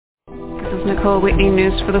is Nicole Whitney,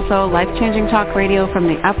 News for the Soul, life-changing talk radio from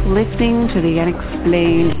the uplifting to the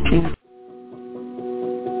unexplained.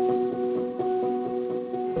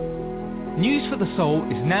 News for the Soul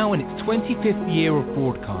is now in its 25th year of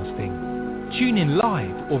broadcasting. Tune in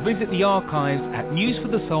live or visit the archives at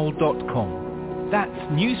newsforthesoul.com. That's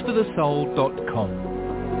newsforthesoul.com.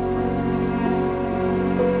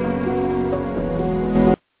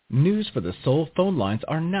 News for the Soul phone lines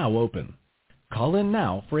are now open. Call in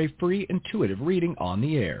now for a free intuitive reading on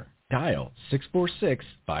the air. Dial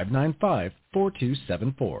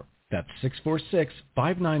 646-595-4274. That's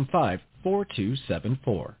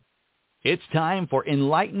 646-595-4274. It's time for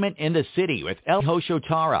Enlightenment in the City with Elle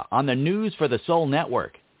Hoshotara on the News for the Soul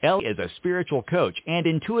Network. Elle is a spiritual coach and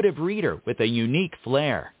intuitive reader with a unique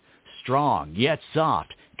flair. Strong yet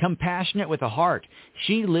soft, compassionate with a heart,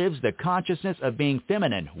 she lives the consciousness of being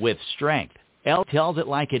feminine with strength. Elle tells it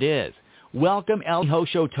like it is. Welcome Elle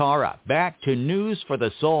Hoshotara back to News for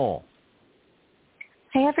the Soul.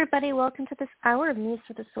 Hey everybody, welcome to this hour of News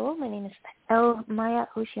for the Soul. My name is Elle Maya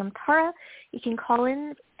Hoshotara. You can call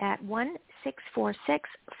in at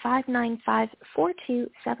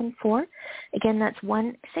 1-646-595-4274. Again, that's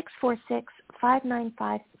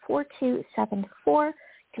 1-646-595-4274. You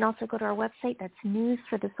can also go to our website, that's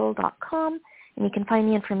newsforthesoul.com, and you can find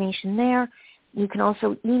the information there. You can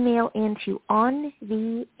also email into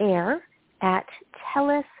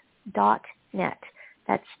ontheair@tellus.net.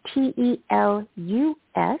 That's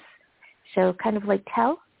TELUS, so kind of like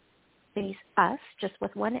tell, space us, just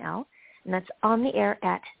with one L, and that's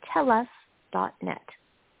ontheair@tellus.net.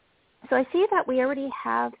 So I see that we already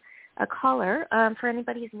have a caller. For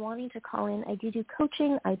anybody who's wanting to call in, I do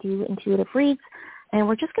coaching, I do intuitive reads, and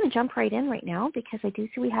we're just going to jump right in right now because I do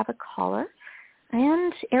see we have a caller.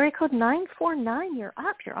 And area code 949, you're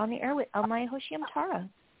up. You're on the air with Elle Maya Hoshotara.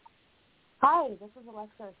 Hi, this is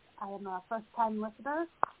Alexis. I am a first-time listener.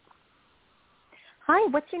 Hi,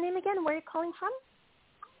 what's your name again? Where are you calling from?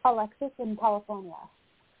 Alexis in California.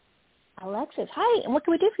 Alexis, hi. And what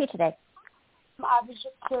can we do for you today? I was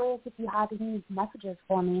just curious if you had any messages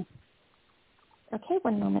for me. Okay,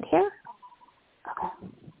 one moment here. Okay.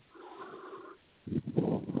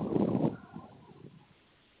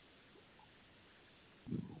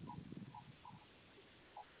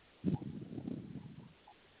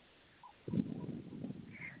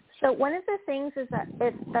 So one of the things is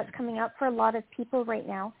that's coming up for a lot of people right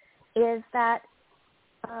now is that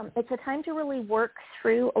it's a time to really work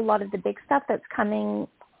through a lot of the big stuff that's coming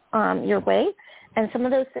your way. And some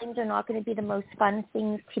of those things are not going to be the most fun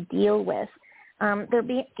things to deal with.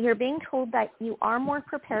 You're being told that you are more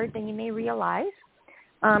prepared than you may realize.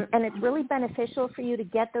 And it's really beneficial for you to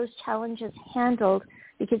get those challenges handled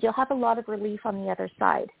because you'll have a lot of relief on the other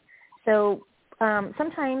side. So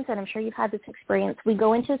sometimes, and I'm sure you've had this experience, we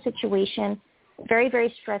go into a situation very, very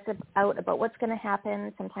stressed out about what's going to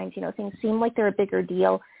happen. Sometimes, things seem like they're a bigger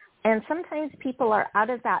deal. And sometimes people are out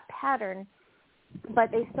of that pattern, but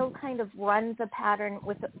they still kind of run the pattern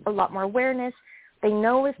with a lot more awareness. They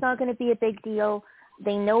know it's not going to be a big deal.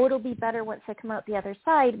 They know it'll be better once they come out the other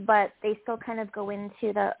side, but they still kind of go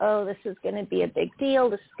into this is going to be a big deal.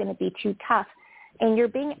 This is going to be too tough. And you're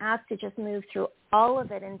being asked to just move through all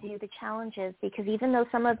of it and do the challenges because even though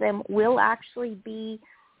some of them will actually be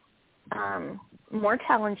more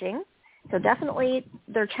challenging, so definitely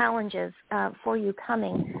they're challenges for you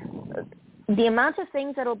coming, the amount of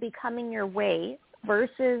things that will be coming your way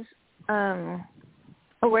versus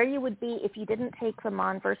where you would be if you didn't take them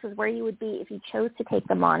on versus where you would be if you chose to take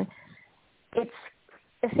them on,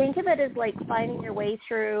 think of it as like finding your way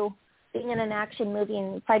through being in an action movie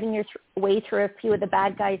and fighting your way through a few of the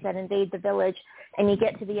bad guys that invade the village, and you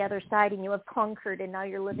get to the other side and you have conquered and now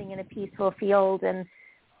you're living in a peaceful field and,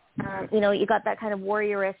 you got that kind of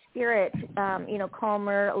warrioress spirit,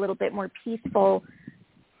 calmer, a little bit more peaceful,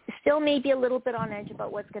 still maybe a little bit on edge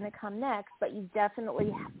about what's going to come next, but you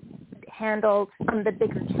definitely handled the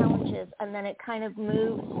bigger challenges, and then it kind of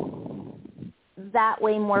moves that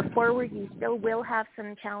way more forward. You still will have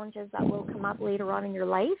some challenges that will come up later on in your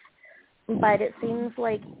life, but it seems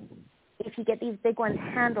like if you get these big ones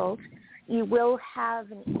handled, you will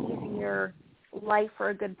have an easier life for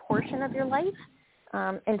a good portion of your life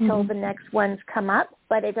until the next ones come up.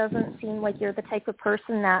 But it doesn't seem like you're the type of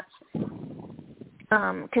person that's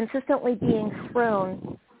consistently being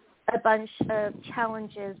thrown a bunch of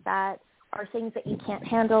challenges that are things that you can't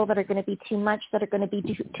handle, that are going to be too much, that are going to be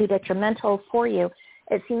too detrimental for you.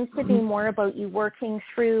 It seems to be more about you working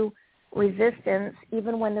through resistance,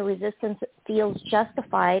 even when the resistance feels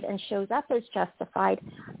justified and shows up as justified.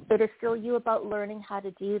 It is still you about learning how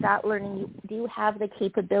to do that, learning you do have the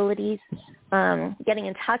capabilities getting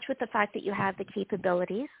in touch with the fact that you have the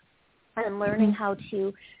capabilities and learning how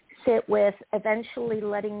to sit with eventually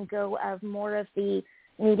letting go of more of the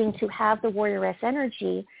needing to have the warrioress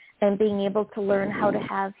energy and being able to learn how to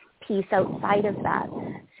have peace outside of that.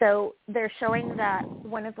 So they're showing that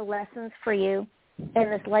one of the lessons for you in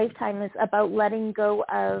this lifetime is about letting go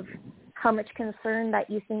of how much concern that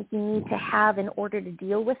you think you need to have in order to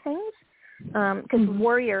deal with things. Because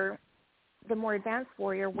warrior, the more advanced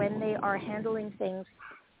warrior, when they are handling things,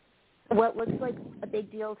 what looks like a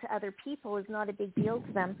big deal to other people is not a big deal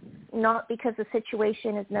to them, not because the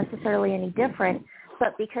situation is necessarily any different,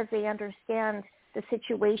 but because they understand the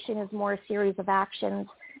situation is more a series of actions.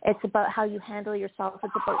 It's about how you handle yourself.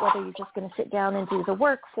 It's about whether you're just going to sit down and do the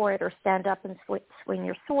work for it or stand up and swing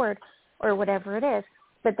your sword or whatever it is.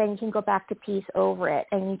 But then you can go back to peace over it.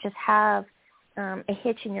 And you just have a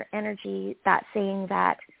hitch in your energy that's saying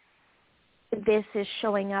that this is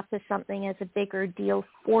showing up as something as a bigger deal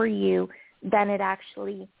for you than it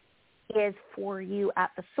actually is for you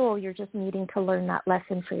at the soul. You're just needing to learn that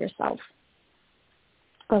lesson for yourself.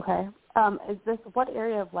 Okay. What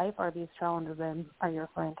area of life are these challenges in, are you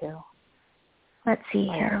referring to? Let's see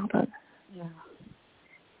here. Hold on. Yeah.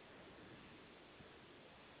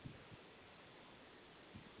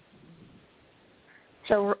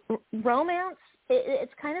 So romance,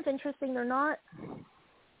 it's kind of interesting. They're not,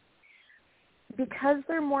 because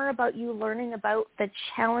they're more about you learning about the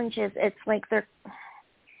challenges. It's like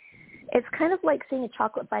it's kind of like seeing a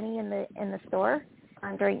chocolate bunny in the store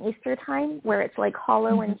during Easter time, where it's like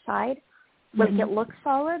hollow inside. Like it looks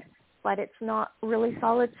solid, but it's not really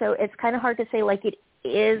solid. So it's kind of hard to say like it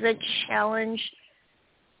is a challenge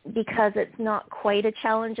because it's not quite a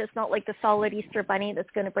challenge. It's not like the solid Easter bunny that's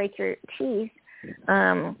going to break your teeth.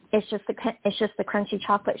 It's just the crunchy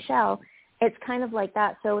chocolate shell. It's kind of like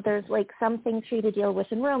that. So there's like some things for you to deal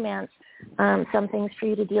with in romance, some things for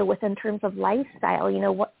you to deal with in terms of lifestyle. You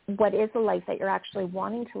know, what is the life that you're actually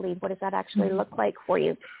wanting to lead? What does that actually look like for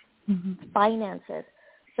you? Finances.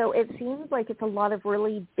 So it seems like it's a lot of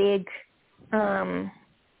really big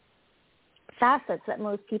facets that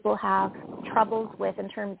most people have troubles with in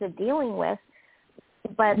terms of dealing with,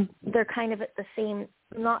 but they're kind of at the same,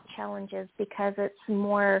 not challenges, because it's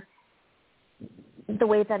more the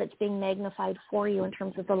way that it's being magnified for you in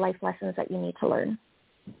terms of the life lessons that you need to learn.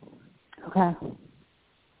 Okay.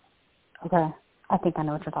 I think I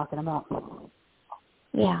know what you're talking about.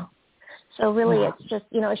 Yeah. So really it's just,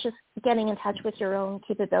 it's just getting in touch with your own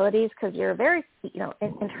capabilities, because you're very,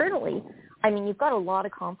 internally, I mean, you've got a lot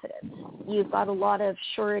of confidence. You've got a lot of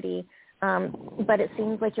surety, but it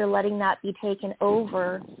seems like you're letting that be taken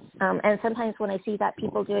over. And sometimes when I see that,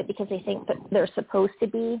 people do it because they think that they're supposed to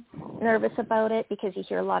be nervous about it, because you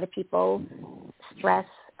hear a lot of people stress.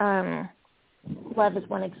 Love is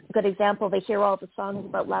one good example. They hear all the songs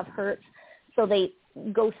about love hurts, so they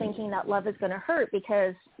go thinking that love is going to hurt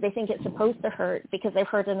because they think it's supposed to hurt, because they've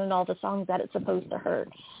heard it in all the songs that it's supposed to hurt.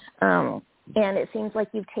 And it seems like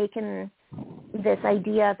you've taken this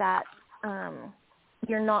idea that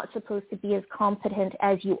you're not supposed to be as competent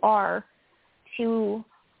as you are to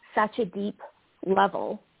such a deep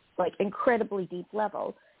level, like incredibly deep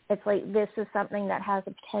level. It's like this is something that has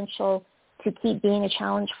the potential to keep being a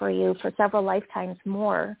challenge for you for several lifetimes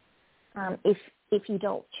more if you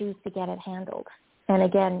don't choose to get it handled. And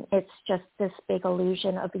again, it's just this big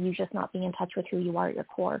illusion of you just not being in touch with who you are at your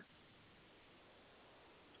core.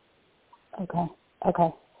 Okay.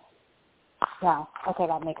 Yeah. Okay,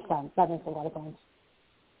 that makes sense. That makes a lot of sense.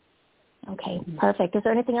 Okay, perfect. Is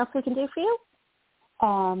there anything else we can do for you?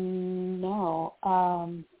 No.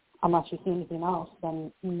 Unless you see anything else,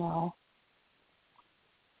 then no.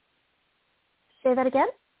 Say that again?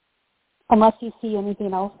 Unless you see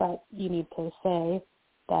anything else that you need to say,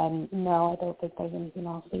 then no, I don't think there's anything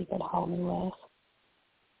else that you could help me with.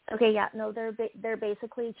 Okay, yeah, no, they're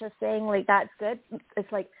basically just saying, like, that's good.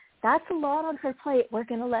 It's like, that's a lot on her plate. We're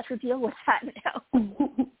going to let her deal with that now.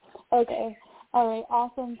 Okay. All right,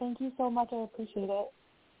 awesome. Thank you so much. I appreciate it.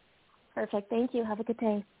 Perfect. Thank you. Have a good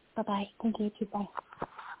day. Bye-bye. Thank you, too. Bye.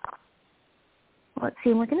 Let's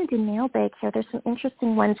see. We're going to do mailbag here. There's some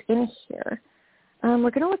interesting ones in here.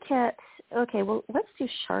 We're going to look at, okay, well, let's do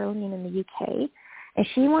Charlene in the UK. And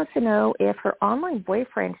she wants to know if her online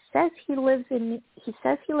boyfriend says he lives in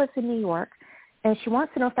New York, and she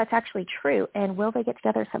wants to know if that's actually true, and will they get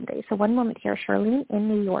together someday. So one moment here, Charlene in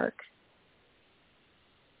New York.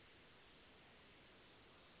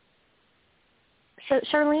 So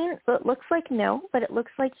Charlene, it looks like no, but it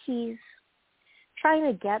looks like he's trying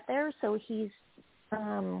to get there. So he's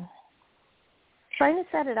trying to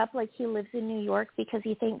set it up like he lives in New York because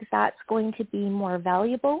he thinks that's going to be more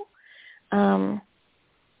valuable. And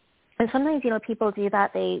sometimes, people do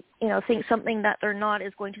that. They, think something that they're not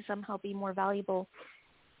is going to somehow be more valuable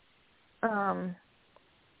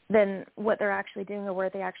than what they're actually doing or where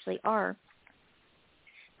they actually are.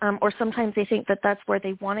 Or sometimes they think that that's where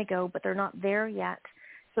they want to go, but they're not there yet.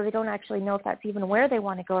 So they don't actually know if that's even where they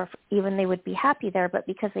want to go or if even they would be happy there. But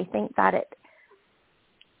because they think that it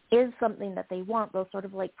is something that they want, they'll sort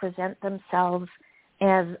of like present themselves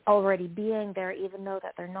as already being there, even though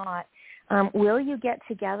that they're not. Will you get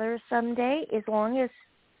together someday? As long as,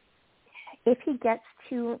 if he gets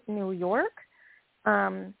to New York,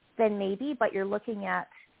 then maybe, but you're looking at,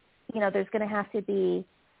 there's going to have to be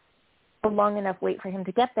a long enough wait for him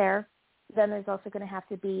to get there. Then there's also going to have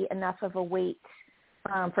to be enough of a wait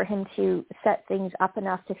for him to set things up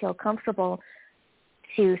enough to feel comfortable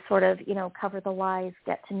to sort of, cover the lies,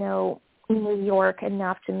 get to know New York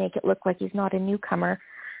enough to make it look like he's not a newcomer.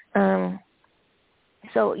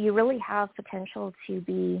 So you really have potential to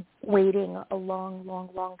be waiting a long, long,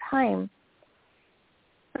 long time.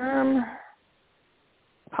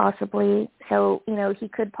 Possibly. So, he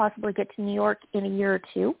could possibly get to New York in a year or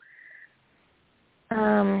two.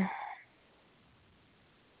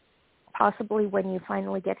 Possibly when you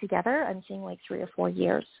finally get together, I'm seeing like 3 or 4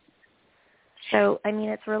 years. So,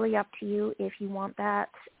 it's really up to you if you want that.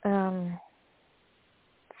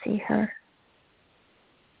 See her.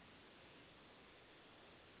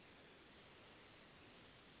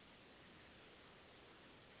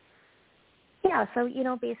 Yeah, so,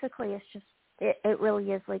 basically it's just, it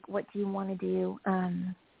really is like, what do you want to do?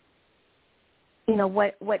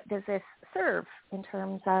 What does this serve in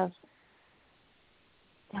terms of,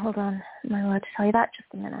 hold on, am I allowed to tell you that?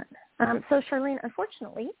 Just a minute. So, Charlene,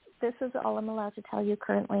 unfortunately, this is all I'm allowed to tell you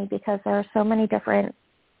currently because there are so many different,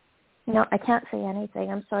 I can't say anything.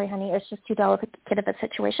 I'm sorry, honey. It's just too delicate of a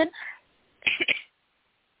situation.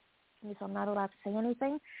 So I'm not allowed to say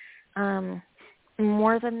anything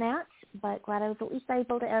more than that, but glad I was at least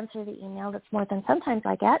able to answer the email. That's more than sometimes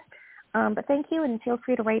I get. But thank you, and feel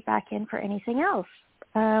free to write back in for anything else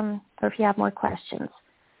or if you have more questions.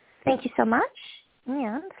 Thank you so much.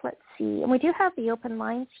 And let's see. And we do have the open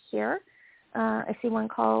lines here. I see one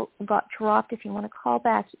call got dropped. If you want to call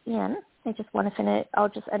back in, I just want to finish. I'll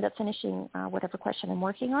just end up finishing whatever question I'm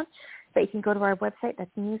working on. But you can go to our website.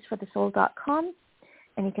 That's newsforthesoul.com.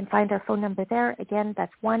 And you can find our phone number there. Again,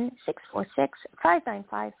 that's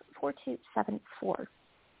 1-646-595-4274.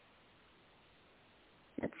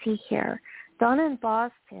 Let's see here. Donna in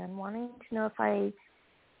Boston wanting to know if I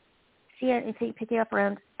see anything picking up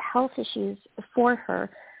around health issues for her.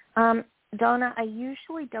 Donna, I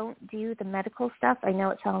usually don't do the medical stuff. I know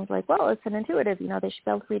it sounds like, well, it's an intuitive. They should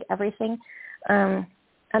be able to read everything.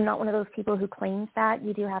 I'm not one of those people who claims that.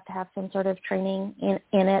 You do have to have some sort of training in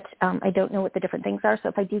it. I don't know what the different things are. So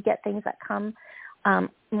if I do get things that come,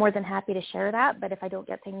 more than happy to share that. But if I don't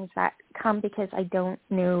get things that come because I don't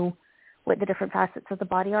know what the different facets of the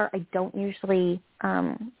body are, I don't usually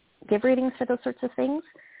give readings for those sorts of things.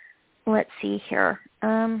 Let's see here.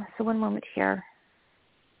 So one moment here.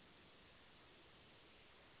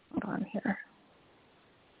 Hold on here.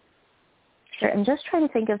 Sure. I'm just trying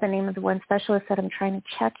to think of the name of the one specialist that I'm trying to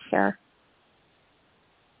check here.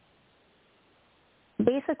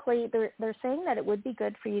 Basically, they're saying that it would be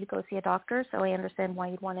good for you to go see a doctor, so I understand why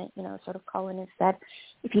you'd want to, sort of call in instead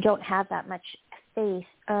if you don't have that much faith.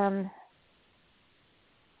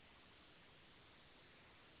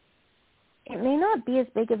 It may not be as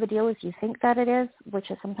big of a deal as you think that it is,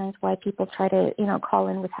 which is sometimes why people try to, call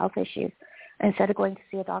in with health issues instead of going to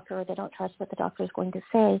see a doctor, or they don't trust what the doctor is going to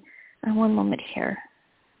say. One moment here.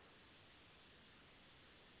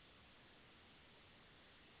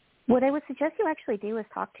 What I would suggest you actually do is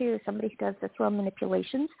talk to somebody who does visceral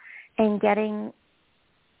manipulations and getting,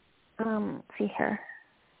 see here,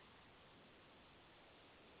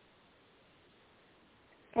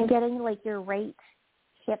 and getting like your right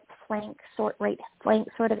hip flank, right flank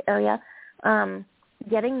sort of area,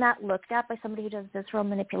 getting that looked at by somebody who does visceral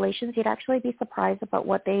manipulations. You'd actually be surprised about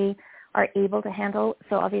what they are able to handle.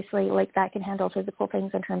 So obviously, like, that can handle physical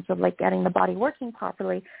things in terms of like getting the body working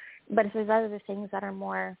properly. But if there's other things that are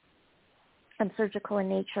more surgical in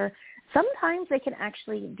nature, sometimes they can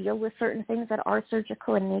actually deal with certain things that are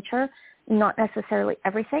surgical in nature, not necessarily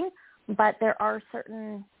everything, but there are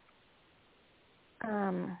certain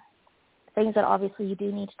things that obviously you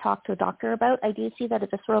do need to talk to a doctor about. I do see that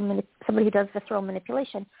somebody who does visceral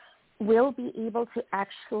manipulation will be able to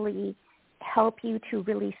actually help you to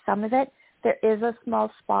release some of it. There is a small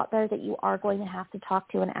spot there that you are going to have to talk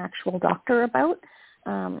to an actual doctor about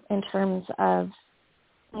in terms of,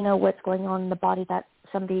 what's going on in the body that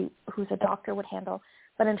somebody who's a doctor would handle.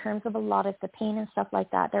 But in terms of a lot of the pain and stuff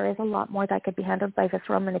like that, there is a lot more that could be handled by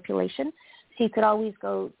visceral manipulation. So you could always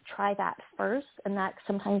go try that first, and that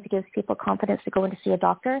sometimes gives people confidence to go in to see a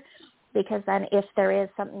doctor, because then if there is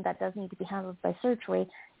something that does need to be handled by surgery,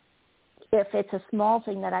 if it's a small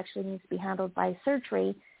thing that actually needs to be handled by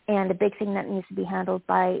surgery and a big thing that needs to be handled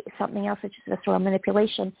by something else, such as visceral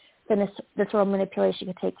manipulation, then this visceral manipulation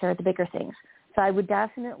can take care of the bigger things. So I would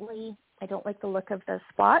definitely, I don't like the look of the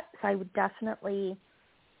spot, so I would definitely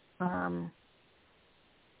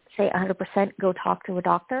say 100% go talk to a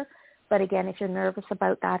doctor. But again, if you're nervous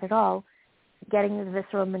about that at all, getting the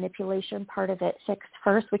visceral manipulation part of it fixed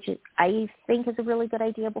first, which is, I think is a really good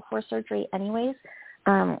idea before surgery anyways,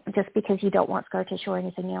 just because you don't want scar tissue or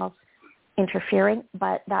anything else interfering.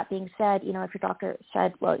 But that being said, you know, if your doctor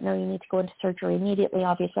said, well, no, you need to go into surgery immediately,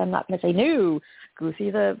 obviously I'm not going to say, no, go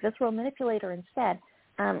see the visceral manipulator instead.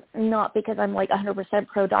 Not because I'm like 100%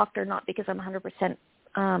 pro-doctor, not because I'm 100%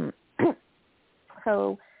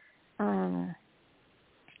 pro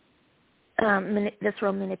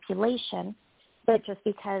visceral manipulation, but just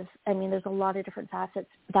because, I mean, there's a lot of different facets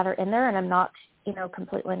that are in there, and I'm not, you know,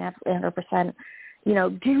 completely 100%, you know,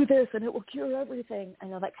 do this and it will cure everything. I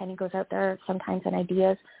know that kind of goes out there sometimes in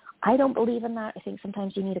ideas. I don't believe in that. I think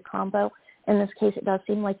sometimes you need a combo. In this case, it does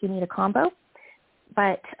seem like you need a combo,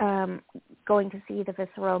 but going to see the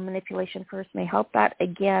visceral manipulation first may help that.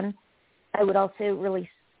 Again, I would also really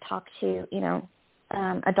talk to, you know,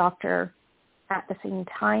 a doctor at the same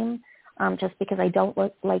time, just because I don't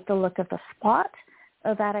like the look of the spot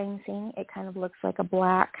that I'm seeing. It kind of looks like a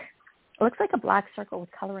black circle with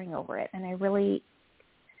coloring over it, and I really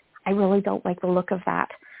don't like the look of that.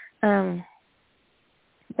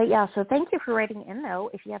 But yeah, so thank you for writing in, though.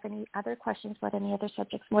 If you have any other questions about any other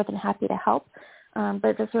subjects, more than happy to help.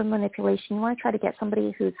 But visceral manipulation, you want to try to get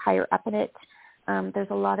somebody who's higher up in it. There's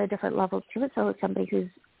a lot of different levels to it, so somebody who's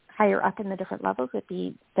higher up in the different levels would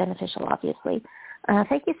be beneficial, obviously.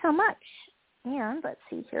 Thank you so much. And let's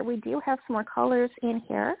see here. We do have some more callers in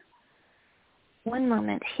here. One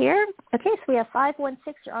moment here. Okay, so we have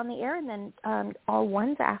 516. You're on the air, and then all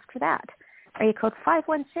ones after that. Area code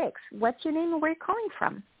 516. What's your name and where are you calling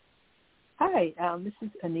from? Hi, this is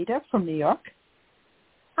Anita from New York.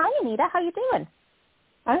 Hi, Anita. How you doing?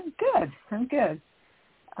 I'm good.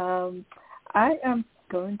 I am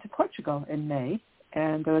going to Portugal in May,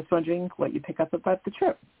 and I was wondering what you pick up about the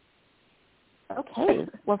trip. Okay.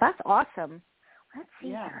 Well, that's awesome. Let's see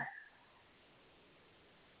here.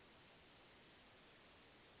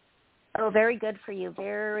 Oh, very good for you.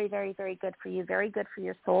 Very, very, very good for you. Very good for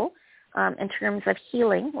your soul. In terms of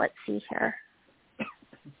healing, let's see here.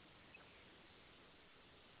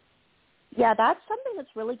 Yeah, that's something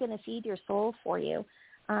that's really going to feed your soul for you.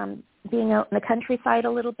 Being out in the countryside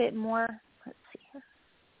a little bit more. Let's see here.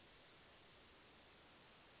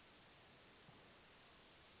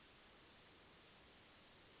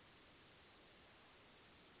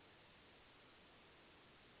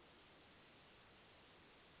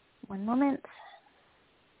 One moment.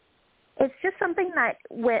 It's just something that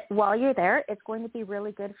while you're there, it's going to be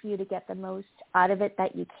really good for you to get the most out of it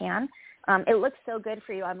that you can. It looks so good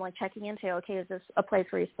for you. I'm like checking into, okay, is this a place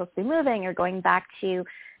where you're supposed to be moving? You're going back to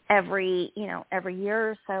every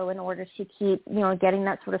year or so in order to keep, getting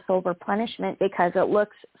that sort of soul replenishment, because it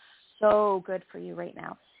looks so good for you right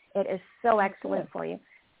now. It is so excellent for you.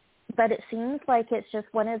 But it seems like it's just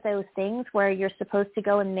one of those things where you're supposed to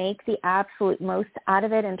go and make the absolute most out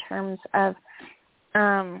of it in terms of,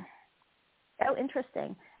 oh,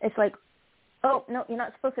 interesting. It's like, oh, no, you're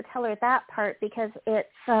not supposed to tell her that part, because it's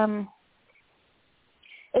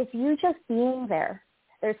you just being there.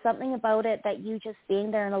 There's something about it that you just being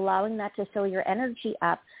there and allowing that to fill your energy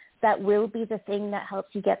up that will be the thing that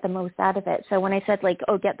helps you get the most out of it. So when I said, like,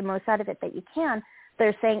 oh, get the most out of it that you can,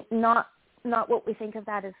 they're saying not what we think of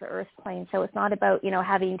that as the earth plane. So it's not about,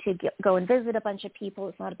 having to go and visit a bunch of people.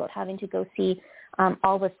 It's not about having to go see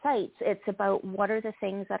all the sites. It's about what are the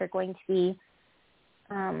things that are going to be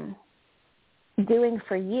doing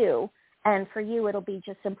for you. And for you, it'll be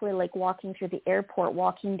just simply like walking through the airport,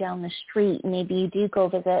 walking down the street. Maybe you do go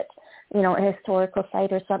visit, a historical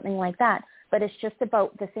site or something like that. But it's just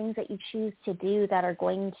about the things that you choose to do that are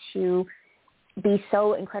going to be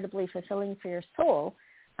so incredibly fulfilling for your soul,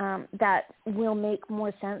 that will make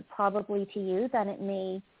more sense probably to you than it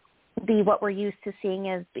may be what we're used to seeing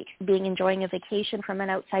as enjoying a vacation from an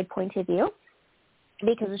outside point of view,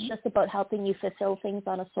 because it's just about helping you fulfill things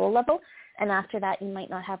on a soul level. And after that, you might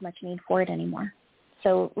not have much need for it anymore.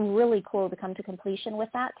 So really cool to come to completion with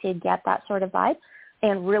that, to get that sort of vibe,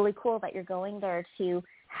 and really cool that you're going there to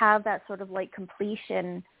have that sort of like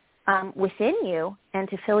completion within you and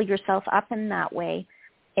to fill yourself up in that way.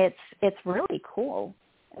 it's really cool.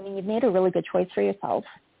 I mean, you've made a really good choice for yourself.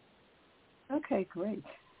 Okay, great.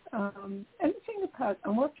 Anything about,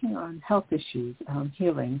 I'm working on health issues,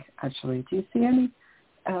 healing, actually. Do you see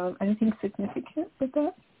anything significant with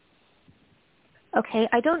that? Okay,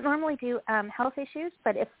 I don't normally do health issues,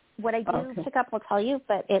 but if what I do pick up, I'll tell you,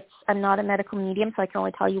 but I'm not a medical medium, so I can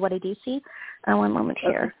only tell you what I do see. One moment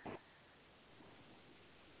here. Okay.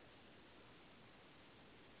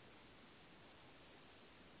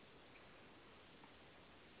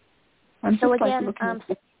 I'm so just again,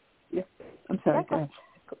 I'm sorry, yeah, go ahead.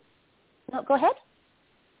 No, go ahead.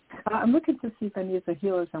 I'm looking to see if any of the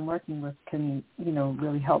healers I'm working with can,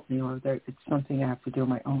 really help me, or it's something I have to do on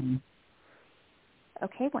my own.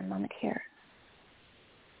 Okay, one moment here.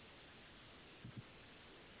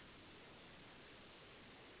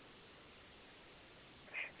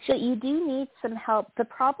 So you do need some help. The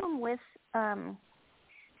problem with,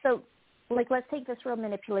 let's take visceral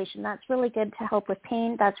manipulation. That's really good to help with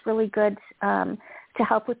pain. That's really good to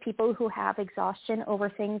help with people who have exhaustion over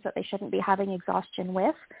things that they shouldn't be having exhaustion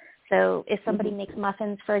with. So if somebody makes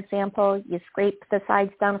muffins, for example, you scrape the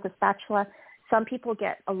sides down with a spatula. Some people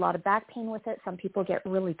get a lot of back pain with it. Some people get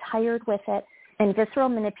really tired with it. And visceral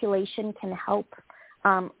manipulation can help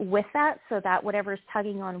with that, so that whatever's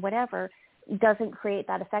tugging on whatever doesn't create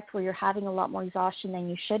that effect where you're having a lot more exhaustion than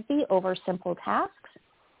you should be over simple tasks.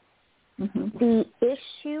 Mm-hmm. The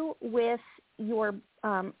issue with your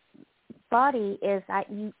body is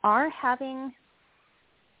that you are having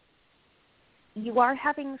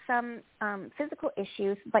some physical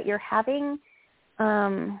issues, but you're having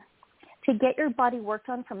to get your body worked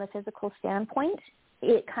on from a physical standpoint.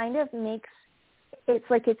 It kind of makes it's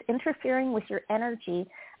like it's interfering with your energy,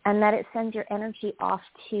 and that it sends your energy off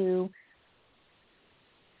to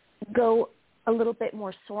go a little bit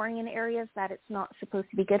more soaring in areas that it's not supposed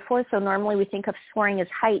to be good for. So normally we think of soaring as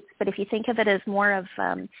heights, but if you think of it as more of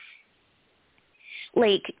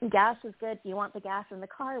like gas is good. You want the gas in the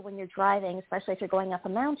car when you're driving, especially if you're going up a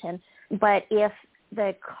mountain. But if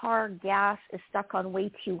the car gas is stuck on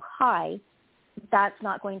way too high, that's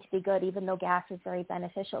not going to be good, even though gas is very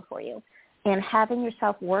beneficial for you. And having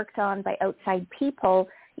yourself worked on by outside people,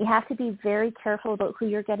 you have to be very careful about who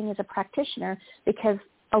you're getting as a practitioner, because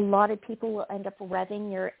a lot of people will end up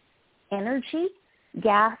revving your energy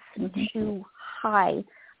gas too high.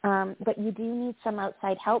 But you do need some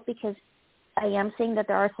outside help, because I am saying that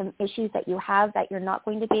there are some issues that you have that you're not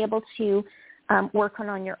going to be able to work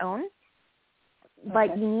on your own. Okay.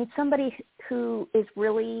 But you need somebody who is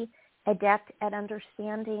really adept at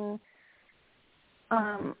understanding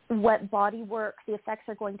what body work, the effects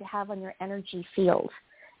are going to have on your energy field.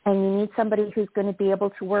 And you need somebody who's going to be able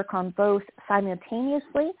to work on both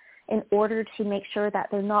simultaneously in order to make sure that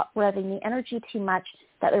they're not revving the energy too much,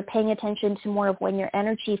 that they're paying attention to more of when your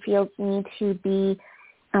energy fields need to be,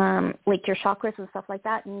 like your chakras and stuff like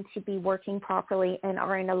that, need to be working properly and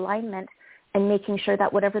are in alignment, and making sure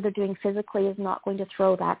that whatever they're doing physically is not going to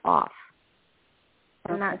throw that off.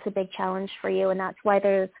 And that's a big challenge for you, and that's why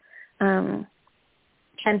there's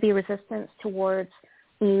can be resistance towards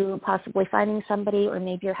you possibly finding somebody, or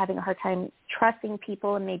maybe you're having a hard time trusting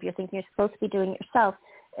people, and maybe you're thinking you're supposed to be doing it yourself,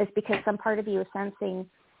 is because some part of you is sensing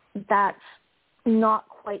that's not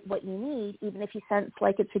quite what you need, even if you sense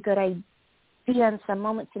like it's a good idea in some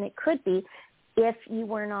moments, and it could be, if you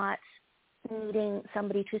were not needing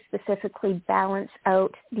somebody to specifically balance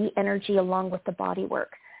out the energy along with the body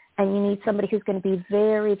work. And you need somebody who's going to be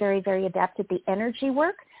very, very, very adept at the energy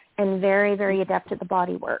work and very, very adept at the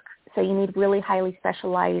body work. So you need really highly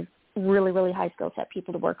specialized, really, really high skill set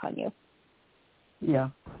people to work on you. Yeah.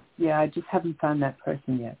 Yeah, I just haven't found that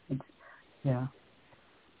person yet. Yeah.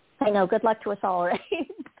 I know. Good luck to us all, right?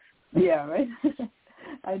 Yeah, right?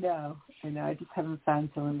 I know. I just haven't found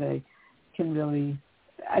someone that can really,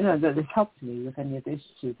 I don't know, that has helped me with any of the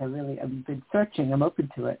issues. I've been searching. I'm open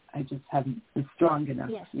to it. I just haven't been strong enough,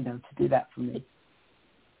 yes, to do that for me.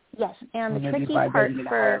 Yes, and the tricky part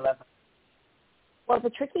the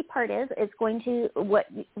tricky part is going to, what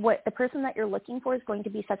the person that you're looking for is going to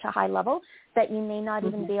be such a high level that you may not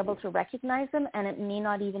even be able to recognize them, and it may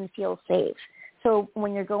not even feel safe. So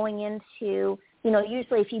when you're going into,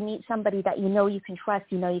 usually if you meet somebody that you can trust,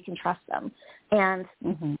 you can trust them. And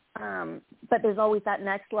but there's always that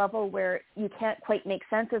next level where you can't quite make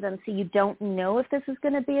sense of them, so you don't know if this is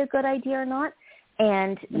going to be a good idea or not.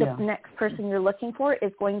 And the next person you're looking for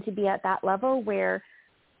is going to be at that level where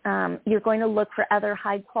you're going to look for other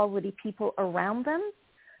high-quality people around them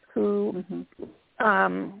who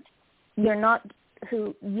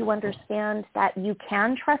who you understand that you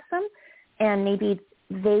can trust them, and maybe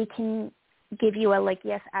they can give you a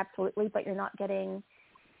yes, absolutely, but you're not getting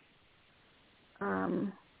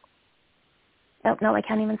no, I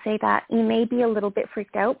can't even say that. You may be a little bit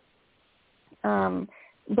freaked out,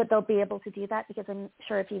 but they'll be able to do that because I'm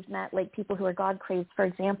sure if you've met like people who are God crazed, for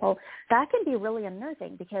example, that can be really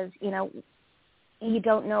unnerving because, you know, you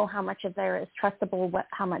don't know how much of there is trustable,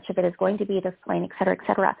 how much of it is going to be this plane, et cetera, et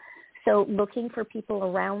cetera. So looking for people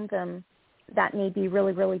around them that may be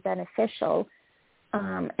really, really beneficial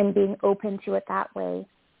and being open to it that way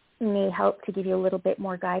may help to give you a little bit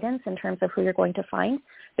more guidance in terms of who you're going to find,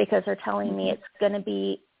 because they're telling me it's going to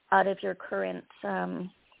be out of your current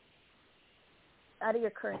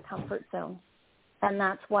comfort zone. And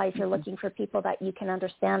that's why if you're looking for people that you can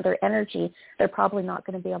understand their energy, they're probably not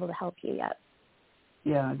going to be able to help you yet.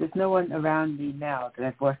 Yeah, there's no one around me now that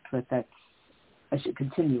I've worked with that I should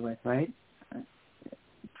continue with, right?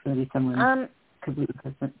 It's going to be someone completely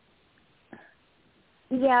different.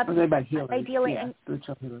 Yeah. What about healers? Ideally, yeah,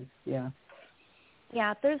 spiritual healers, yeah.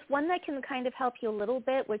 Yeah, there's one that can kind of help you a little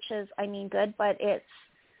bit, which is, I mean, good, but it's,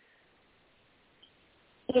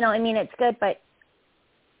 you know, I mean, it's good, but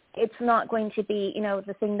it's not going to be, you know,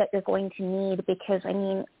 the thing that you're going to need because, I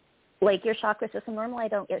mean, like your chakra system, normally I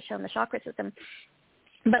don't get shown the chakra system,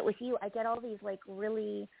 but with you, I get all these, like,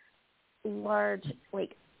 really large,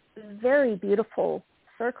 like, very beautiful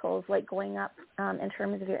circles, like, going up in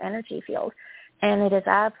terms of your energy field. And it is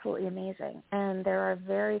absolutely amazing. And there are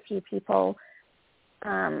very few people,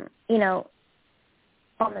 you know,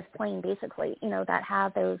 on this plane, basically, you know, that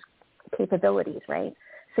have those capabilities, right?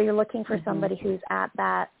 So you're looking for somebody who's at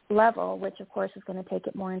that level, which, of course, is going to take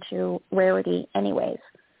it more into rarity anyways.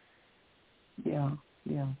 Yeah,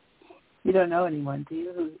 yeah. You don't know anyone, do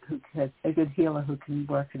you, who has a good healer who can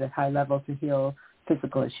work at a high level to heal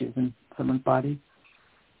physical issues in someone's body?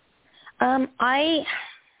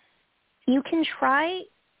 You can try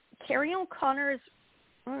Carrie O'Connor's.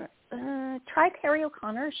 Try Carrie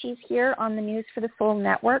O'Connor. She's here on the News for the Soul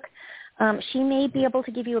Network. She may be able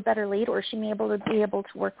to give you a better lead, or she may be able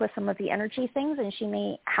to work with some of the energy things, and she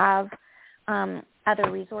may have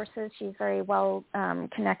other resources. She's very well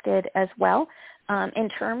connected as well. In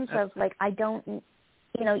terms of, like, I don't,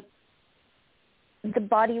 you know, the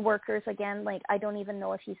body workers, again, like, I don't even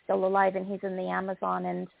know if he's still alive, and he's in the Amazon,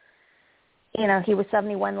 and, you know, he was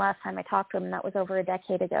 71 last time I talked to him, and that was over a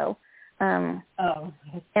decade ago. And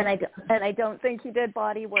I don't think he did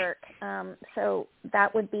body work. So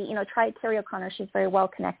that would be, you know, try Carrie O'Connor. She's very well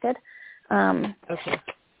connected. Okay.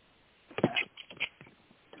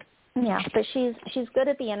 Yeah, but she's good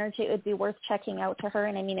at the energy. It would be worth checking out to her.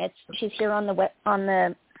 And I mean, she's here on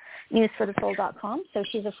the newsforthesoul.com, so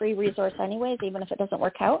she's a free resource anyways, even if it doesn't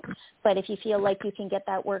work out. But if you feel like you can get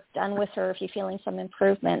that work done with her, if you're feeling some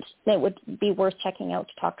improvement, it would be worth checking out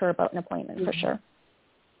to talk to her about an appointment for sure.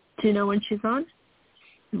 Do you know when she's on?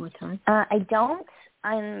 And what time? I don't.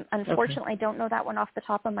 Unfortunately, I don't know that one off the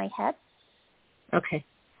top of my head. Okay.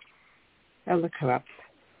 I'll look her up.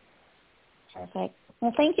 Perfect.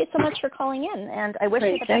 Well, thank you so much for calling in, and I wish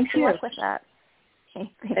you the best of luck with that. Okay.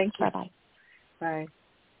 Thank you. Bye-bye. Bye.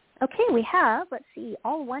 Okay, we have, let's see,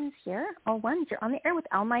 all ones here. All ones, you're on the air with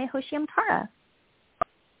Almaya Hoshiam Tara.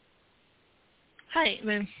 Hi,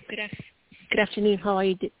 ma'am. Good afternoon. How are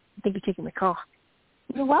you? Thank you for taking my call.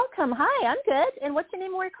 You're welcome. Hi, I'm good. And what's your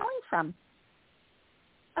name and where are you calling from?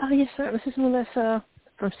 Yes, sir. This is Melissa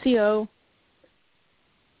from CO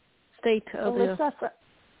State of Melissa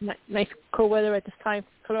the nice cold weather at this time,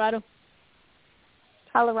 Colorado.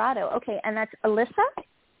 Colorado. Okay, and that's Alyssa?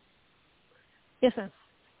 Yes, ma'am.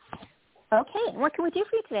 Okay, and what can we do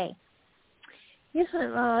for you today? Yes,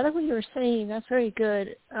 ma'am. I like what you were saying. That's very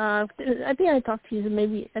good. I think I talked to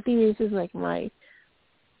you I think this is like my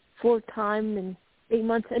fourth time in 8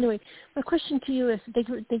 months. Anyway, my question to you is, thank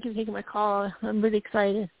you for taking my call. I'm really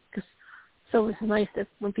excited because it's always nice that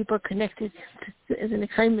when people are connected, it's an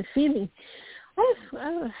excitement feeling.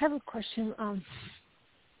 I have a question.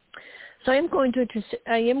 So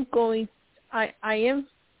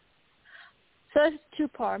so that's two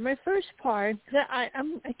parts. My first part, I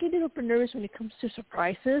get a little bit nervous when it comes to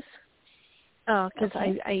surprises. Because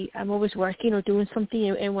I'm always working or doing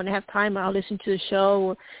something, and when I have time, I'll listen to the show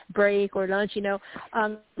or break or lunch, you know.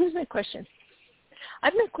 Here's my question.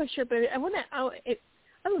 I'm not quite sure, but I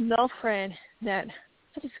have a male friend that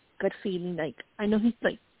has this good feeling, like, I know he's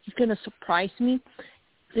going to surprise me.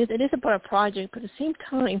 It is about a project, but at the same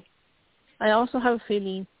time, I also have a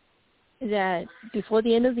feeling that before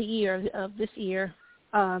the end of this year,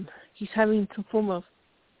 he's having some form of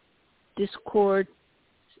discord,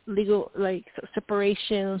 legal, like,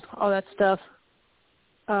 separation, all that stuff,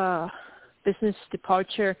 business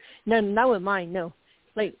departure. No, not with mine, no.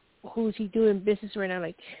 Like, who's he doing business right now?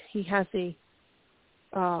 Like, he has a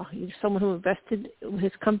someone who invested in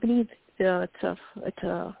his company. It's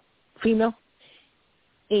a female,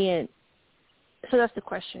 and so that's the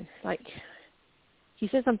question. Like, he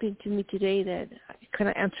said something to me today that kind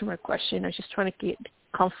of answered my question. I was just trying to get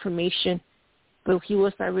confirmation, but he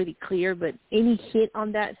was not really clear. But any hint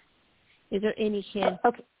on that? Is there any hint?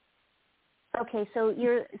 Okay. So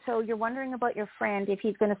you're wondering about your friend, if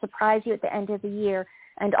he's going to surprise you at the end of the year,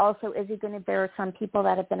 and also is he going to bear some people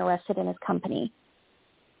that have been arrested in his company?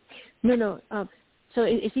 No. So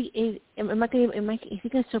is he going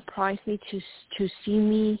to surprise me to see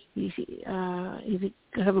me?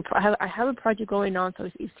 I have a project going on, so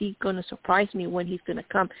is he going to surprise me when he's going to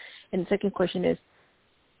come? And the second question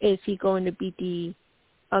is he going to be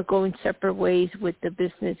going separate ways with the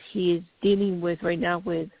business he is dealing with right now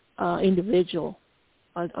with individual?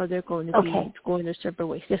 Are they going to be going their separate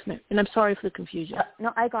ways? Yes, ma'am. And I'm sorry for the confusion.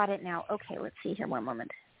 No, I got it now. Okay, let's see here. One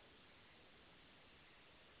moment.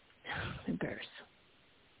 Embarrassed.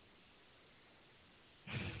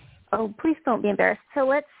 Oh, please don't be embarrassed. So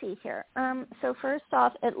let's see here. So first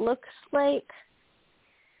off, it looks like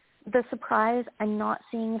the surprise, I'm not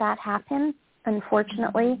seeing that happen,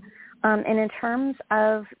 unfortunately. And in terms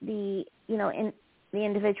of the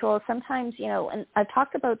individual, sometimes, and I've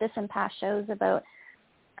talked about this in past shows about,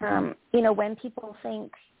 when people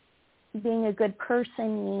think being a good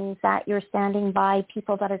person means that you're standing by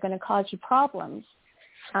people that are going to cause you problems,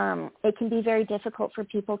 it can be very difficult for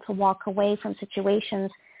people to walk away from situations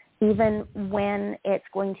even when it's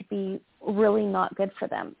going to be really not good for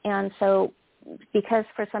them. And so because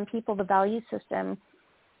for some people the value system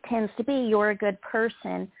tends to be you're a good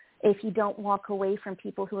person if you don't walk away from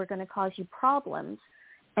people who are going to cause you problems.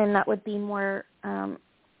 And that would be more,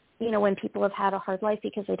 when people have had a hard life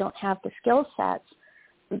because they don't have the skill sets,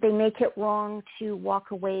 they make it wrong to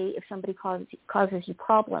walk away if somebody causes you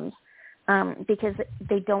problems. Because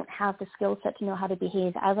they don't have the skill set to know how to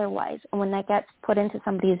behave otherwise. And when that gets put into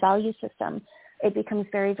somebody's value system, it becomes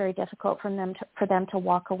very, very difficult for them to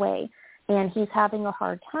walk away. And he's having a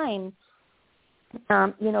hard time,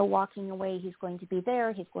 walking away. He's going to be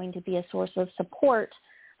there. He's going to be a source of support.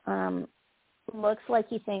 Looks like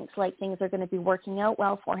he thinks like things are going to be working out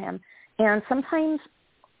well for him. And sometimes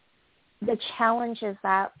the challenge is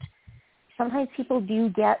that sometimes people do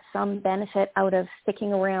get some benefit out of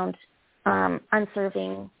sticking around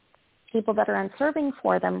unserving people that are unserving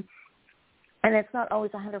for them, and it's not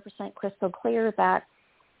always 100% crystal clear that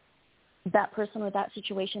that person or that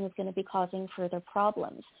situation is going to be causing further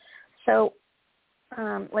problems. So,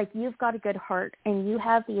 you've got a good heart, and you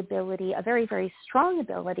have the ability, a very, very strong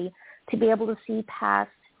ability, to be able to see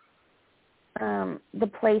past the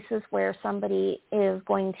places where somebody is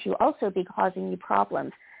going to also be causing you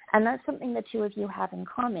problems. And that's something the two of you have in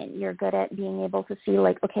common. You're good at being able to see,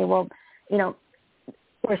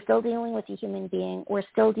 we're still dealing with a human being. We're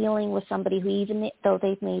still dealing with somebody who, even though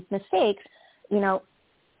they've made mistakes,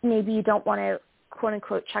 maybe you don't want to, quote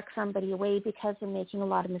unquote, chuck somebody away because they're making a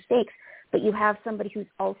lot of mistakes, but you have somebody who's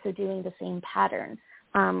also doing the same pattern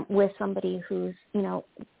with somebody who's,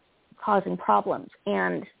 causing problems.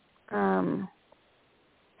 And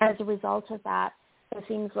as a result of that, it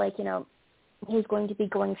seems like, he's going to be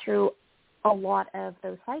going through a lot of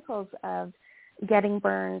those cycles of getting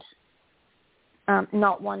burned,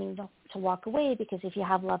 not wanting to walk away, because if you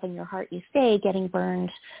have love in your heart, you stay, getting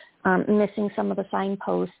burned, missing some of the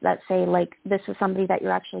signposts that say, this is somebody that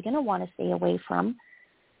you're actually going to want to stay away from.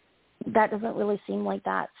 That doesn't really seem like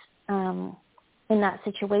that in that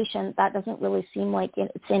situation. That doesn't really seem like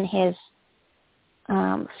it's in his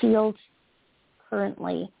field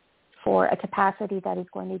currently for a capacity that he's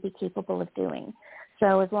going to be capable of doing.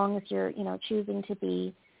 So as long as you're, choosing to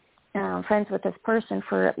be friends with this person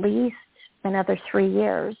for at least another 3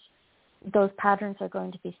 years, those patterns are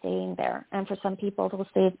going to be staying there. And for some people, they'll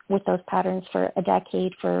stay with those patterns for a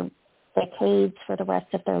decade, for decades, for the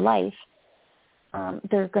rest of their life.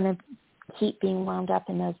 They're going to keep being wound up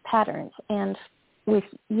in those patterns. And with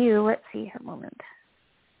you, let's see here a moment.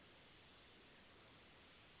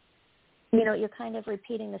 You're kind of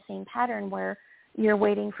repeating the same pattern where you're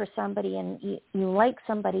waiting for somebody and you like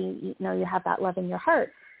somebody, you have that love in your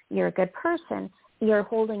heart. You're a good person. You're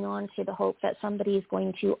holding on to the hope that somebody is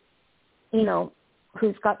going to,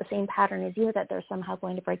 who's got the same pattern as you, that they're somehow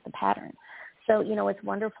going to break the pattern. So, it's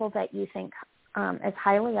wonderful that you think as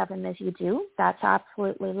highly of him as you do. That's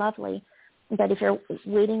absolutely lovely. But if you're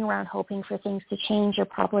waiting around hoping for things to change, you're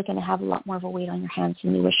probably going to have a lot more of a weight on your hands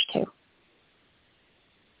than you wish to.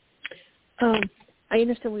 I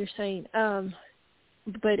understand what you're saying,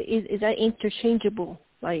 but is that interchangeable?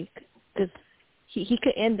 Because he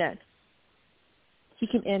could end that. He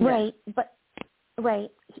can end right, that.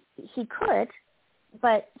 Right. He could,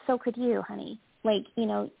 but so could you, honey. Like,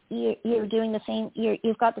 you're doing the same,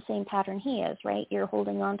 you've got the same pattern he is, right? You're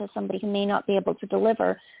holding on to somebody who may not be able to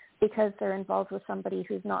deliver because they're involved with somebody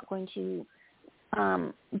who's not going to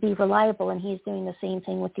be reliable, and he's doing the same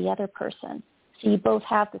thing with the other person. So you both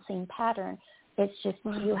have the same pattern. It's just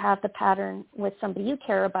you have the pattern with somebody you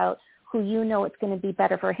care about who you know it's going to be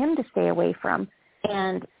better for him to stay away from,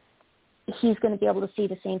 and he's going to be able to see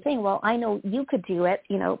the same thing. Well, I know you could do it,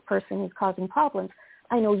 person who's causing problems.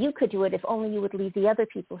 I know you could do it if only you would leave the other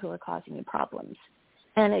people who are causing you problems.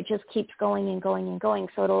 And it just keeps going and going and going.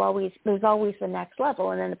 So there's always the next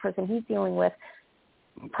level. And then the person he's dealing with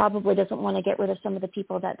probably doesn't want to get rid of some of the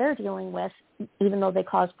people that they're dealing with, even though they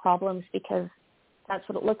cause problems, because that's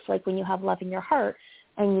what it looks like when you have love in your heart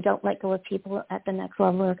and you don't let go of people at the next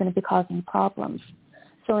level who are going to be causing problems.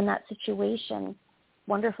 So in that situation,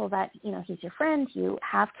 wonderful that, he's your friend, you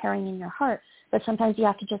have caring in your heart, but sometimes you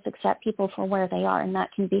have to just accept people for where they are, and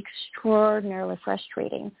that can be extraordinarily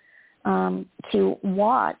frustrating to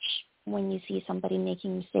watch when you see somebody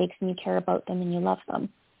making mistakes and you care about them and you love them.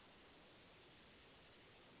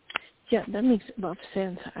 Yeah, that makes a lot of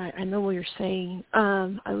sense. I know what you're saying.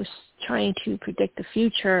 I was trying to predict the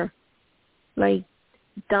future, like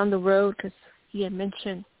down the road, because he had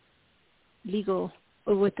mentioned legal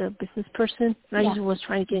with a business person. And I just was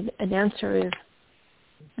trying to get an answer if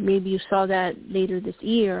maybe you saw that later this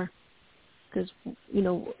year, because, in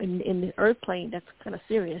the earth plane, that's kind of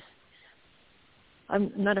serious.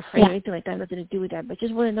 I'm not afraid or anything like that, nothing to do with that, but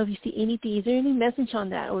just want to know if you see anything. Is there any message on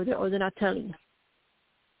that, or they're not telling?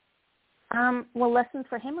 Well, lessons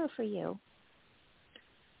for him or for you?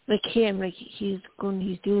 Like him, like he's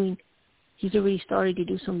already started to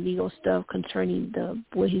do some legal stuff concerning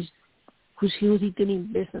who he doing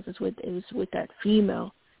business with. It was with that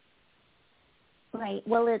female. Right.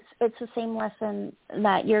 Well, it's the same lesson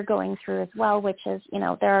that you're going through as well, which is,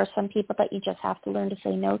 there are some people that you just have to learn to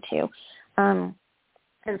say no to.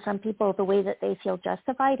 And some people, the way that they feel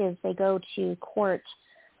justified is they go to court.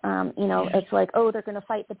 It's like, oh, they're going to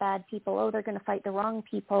fight the bad people. Oh, they're going to fight the wrong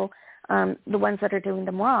people, the ones that are doing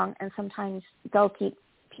them wrong. And sometimes they'll keep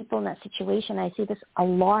people in that situation. I see this a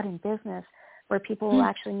lot in business where people will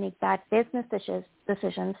actually make bad business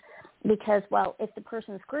decisions because, well, if the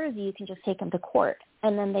person screws you, you can just take them to court.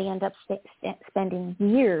 And then they end up spending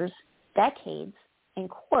years, decades in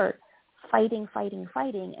court fighting,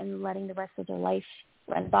 and letting the rest of their life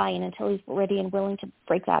run by. And until he's ready and willing to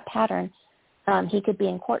break that pattern, he could be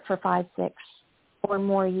in court for 5, 6 or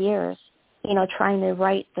more years, trying to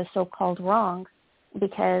right the so-called wrong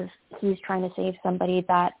because he's trying to save somebody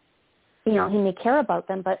that, he may care about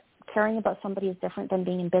them, but caring about somebody is different than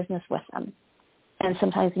being in business with them. And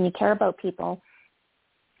sometimes when you care about people,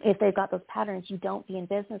 if they've got those patterns, you don't be in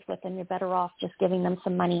business with them. You're better off just giving them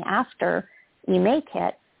some money after you make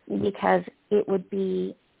it because it would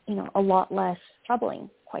be, a lot less troubling,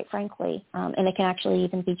 quite frankly, and it can actually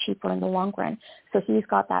even be cheaper in the long run. So he's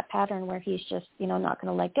got that pattern where he's just, not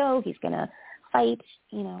going to let go. He's going to fight,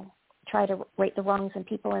 try to right the wrongs, and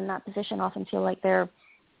people in that position often feel like they're,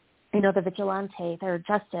 the vigilante, they're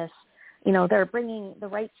justice, they're bringing the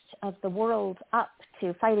rights of the world up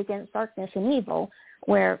to fight against darkness and evil,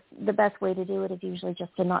 where the best way to do it is usually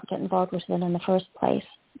just to not get involved with it in the first place.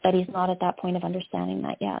 But he's not at that point of understanding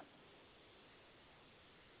that yet.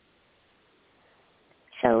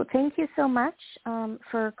 So thank you so much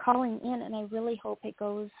for calling in, and I really hope it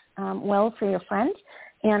goes well for your friend,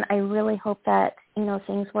 and I really hope that,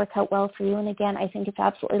 things work out well for you. And again, I think it's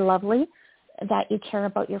absolutely lovely that you care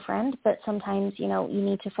about your friend, but sometimes, you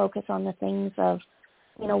need to focus on the things of,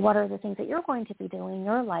 what are the things that you're going to be doing in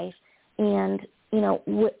your life, and,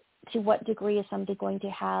 to what degree is somebody going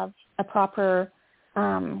to have a proper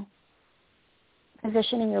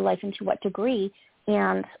position in your life, and to what degree,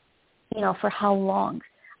 and, for how long.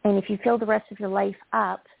 And if you fill the rest of your life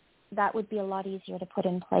up, that would be a lot easier to put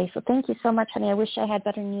in place. So thank you so much, honey. I wish I had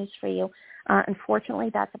better news for you. Unfortunately,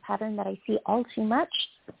 that's a pattern that I see all too much,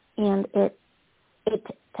 and it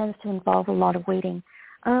tends to involve a lot of waiting.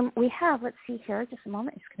 We have, let's see here, just a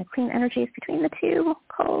moment. Just going to clean energies between the two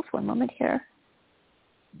calls. 1 moment here.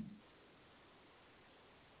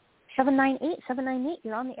 798,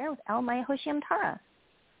 you're on the air with Elle Tara.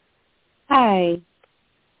 Hi.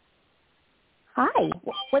 Hi.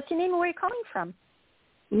 What's your name and where are you calling from?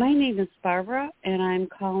 My name is Barbara, and I'm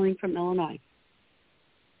calling from Illinois.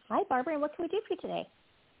 Hi, Barbara, and what can we do for you today?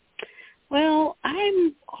 Well,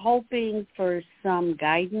 I'm hoping for some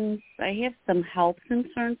guidance. I have some health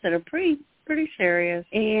concerns that are pretty serious,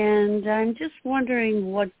 and I'm just wondering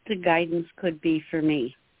what the guidance could be for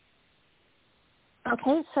me.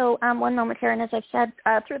 Okay, so one moment here, and as I've said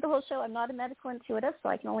through the whole show, I'm not a medical intuitive, so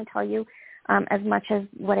I can only tell you as much as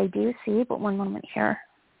what I do see, but one moment here.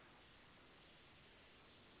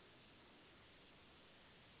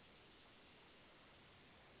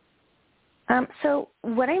 So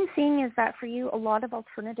what I'm seeing is that for you, a lot of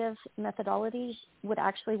alternative methodologies would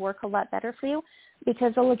actually work a lot better for you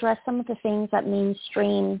because they'll address some of the things that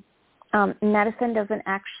mainstream medicine doesn't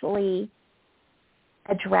actually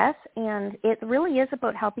address. And it really is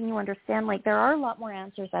about helping you understand, like, there are a lot more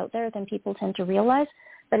answers out there than people tend to realize.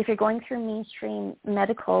 But if you're going through mainstream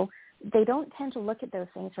medical, they don't tend to look at those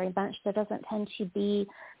things very much. There doesn't tend to be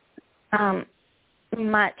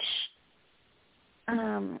much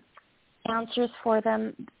answers for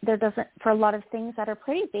them. There doesn't, for a lot of things that are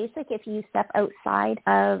pretty basic. If you step outside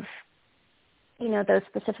of, you know, those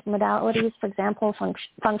specific modalities, for example,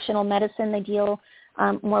 functional medicine, they deal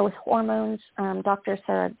more with hormones. Dr.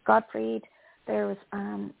 Sarah Gottfried, there's,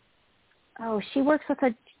 she works with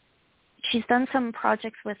she's done some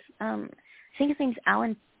projects with, I think his name's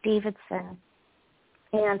Alan Davidson,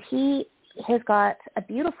 and he has got a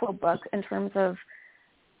beautiful book in terms of,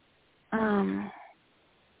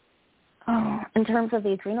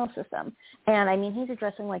 the adrenal system. And I mean, he's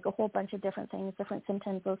addressing like a whole bunch of different things, different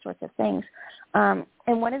symptoms, those sorts of things. And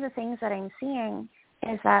one of the things that I'm seeing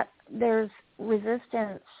is that there's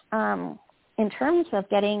resistance in terms of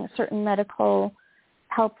getting certain medical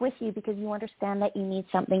help with you because you understand that you need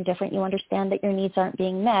something different. You understand that your needs aren't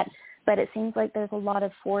being met. But it seems like there's a lot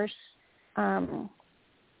of force in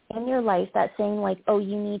your life that's saying like, oh,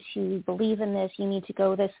 you need to believe in this. You need to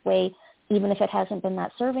go this way, even if it hasn't been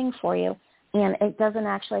that serving for you. And it doesn't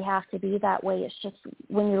actually have to be that way. It's just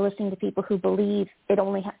when you're listening to people who believe it's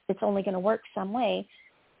only going to work some way,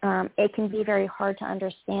 it can be very hard to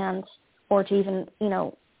understand or to even, you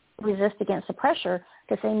know, resist against the pressure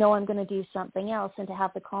to say, no, I'm going to do something else, and to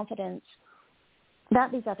have the confidence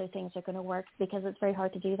that these other things are going to work, because it's very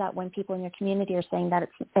hard to do that when people in your community are saying that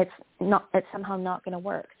it's somehow not going to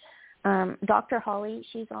work. Dr. Holly,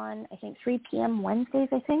 she's on, I think, 3 p.m. Wednesdays,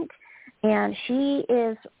 I think, and she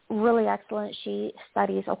is really excellent. She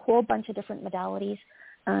studies a whole bunch of different modalities.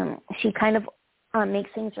 She kind of makes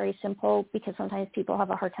things very simple because sometimes people have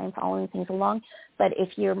a hard time following things along. But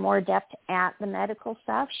if you're more adept at the medical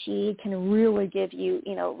stuff, she can really give you,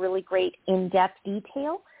 you know, really great in-depth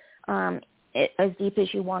detail, as deep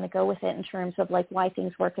as you want to go with it in terms of like why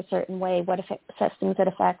things work a certain way, what systems it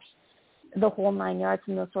affects, the whole 9 yards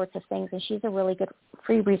and those sorts of things. And she's a really good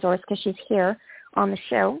free resource because she's here on the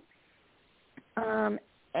show.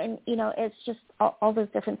 And, you know, it's just all those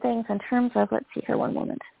different things in terms of, let's see here, one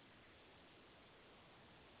moment.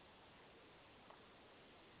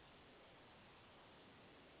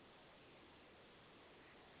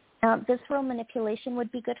 Visceral manipulation would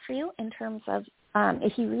be good for you in terms of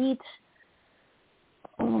if you read,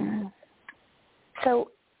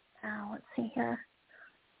 let's see here,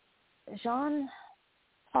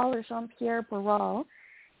 Jean-Paul or Jean-Pierre Barral,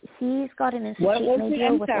 he's got an institute.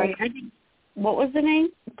 What was the name?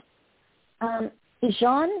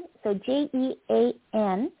 Jean, so Jean,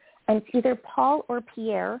 and it's either Paul or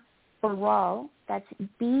Pierre Barral, that's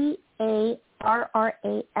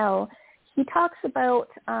Barral. He talks about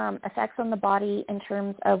effects on the body in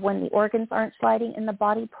terms of when the organs aren't sliding in the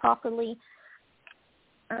body properly.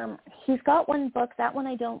 He's got one book, that one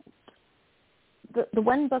I don't, the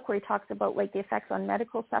one book where he talks about like the effects on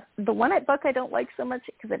medical stuff, the one book I don't like so much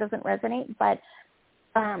because it doesn't resonate, but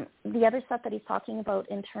the other stuff that he's talking about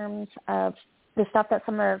in terms of the stuff that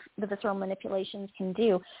some of the visceral manipulations can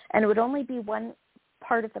do, and it would only be one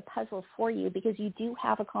part of the puzzle for you because you do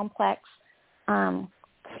have a complex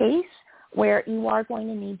case where you are going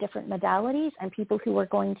to need different modalities and people who are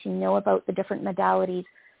going to know about the different modalities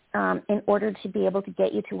in order to be able to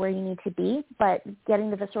get you to where you need to be. But getting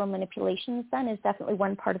the visceral manipulations done is definitely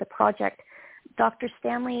one part of the project. Dr.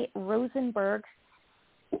 Stanley Rosenberg,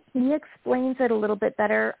 he explains it a little bit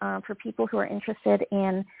better for people who are interested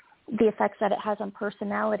in the effects that it has on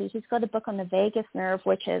personality. He's got a book on the vagus nerve,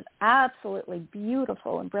 which is absolutely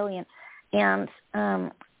beautiful and brilliant. And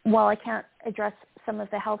while I can't address some of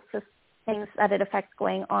the health things that it affects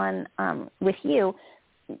going on with you,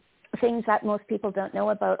 things that most people don't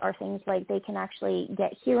know about are things like they can actually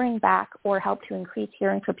get hearing back or help to increase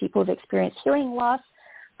hearing for people who've experienced hearing loss.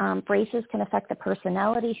 Braces can affect the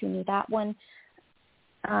personality. Who knew that one?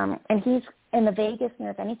 And he's in the vagus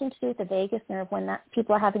nerve, anything to do with the vagus nerve, when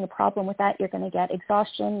people are having a problem with that, you're going to get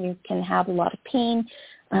exhaustion. You can have a lot of pain.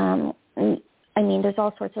 I mean, there's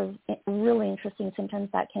all sorts of really interesting symptoms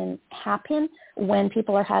that can happen when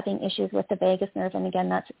people are having issues with the vagus nerve. And again,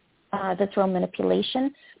 that's visceral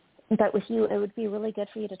manipulation. But with you, it would be really good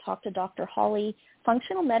for you to talk to Dr. Holly.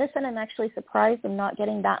 Functional medicine, I'm actually surprised I'm not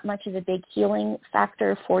getting that much of a big healing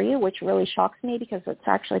factor for you, which really shocks me because it's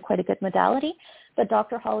actually quite a good modality. But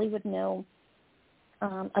Dr. Holly would know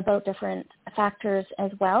about different factors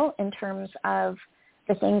as well in terms of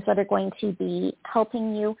the things that are going to be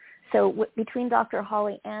helping you. So between Dr.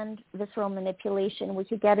 Holly and visceral manipulation, we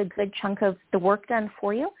could get a good chunk of the work done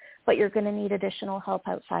for you, but you're going to need additional help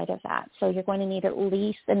outside of that. So you're going to need at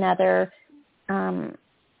least another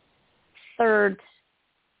third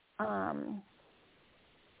of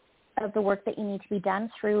the work that you need to be done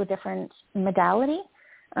through a different modality.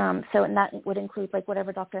 And that would include like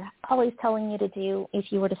whatever Dr. Holly's telling you to do. If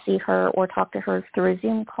you were to see her or talk to her through a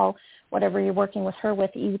Zoom call, whatever you're working with her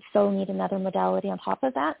with, you would still need another modality on top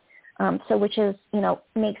of that. So which is,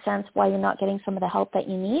 makes sense why you're not getting some of the help that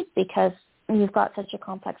you need, because you've got such a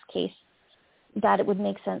complex case that it would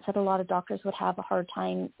make sense that a lot of doctors would have a hard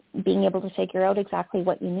time being able to figure out exactly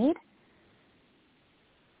what you need.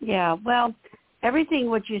 Yeah, well, everything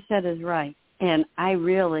what you said is right. And I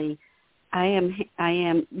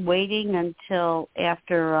am waiting until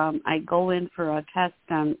after I go in for a test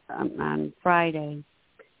on Friday,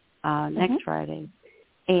 next Friday,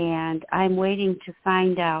 and I'm waiting to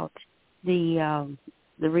find out the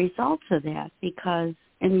results of that, because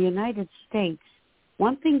in the United States,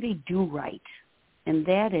 one thing they do right, and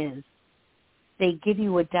that is they give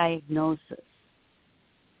you a diagnosis.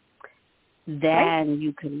 Then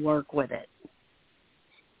you can work with it.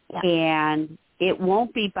 Yeah. And it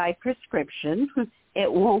won't be by prescription.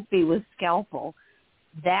 It won't be with scalpel.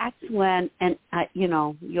 That's when,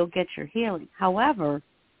 you'll get your healing. However,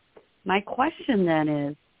 my question then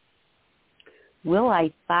is, will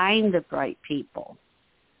I find the right people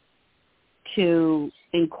to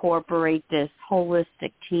incorporate this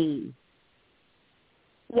holistic team?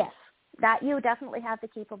 Yes, that you definitely have the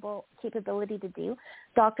capability to do.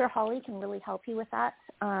 Dr. Holly can really help you with that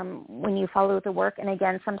when you follow the work. And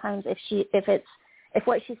again, sometimes if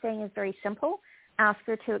what she's saying is very simple, ask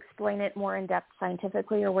her to explain it more in depth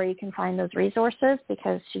scientifically, or where you can find those resources,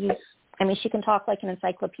 because she can talk like an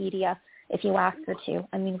encyclopedia if you ask her to.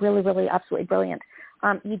 Really, really, absolutely brilliant.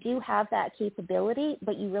 You do have that capability,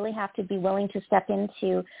 but you really have to be willing to step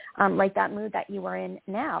into like that mood that you are in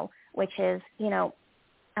now, which is,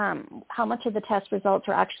 how much of the test results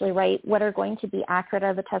are actually right, what are going to be accurate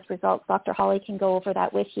of the test results. Dr. Holly can go over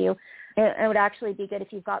that with you. It would actually be good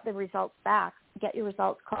if you've got the results back, get your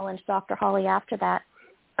results, call in to Dr. Holly after that.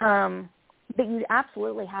 But you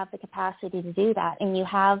absolutely have the capacity to do that, and you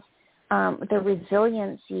have the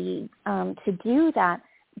resiliency to do that.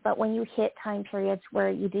 But when you hit time periods where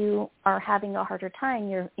you are having a harder time,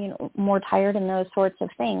 you're more tired and those sorts of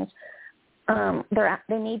things,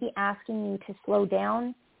 they may be asking you to slow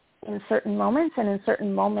down in certain moments. And in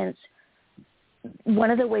certain moments,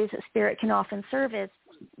 one of the ways that spirit can often serve is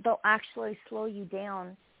they'll actually slow you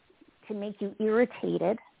down to make you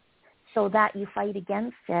irritated so that you fight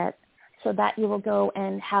against it, so that you will go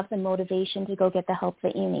and have the motivation to go get the help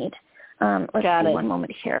that you need. Let's see, one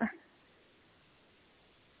moment here.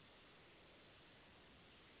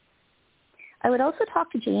 I would also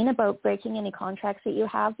talk to Jane about breaking any contracts that you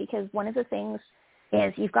have, because one of the things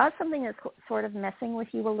is you've got something that's sort of messing with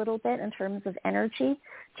you a little bit in terms of energy.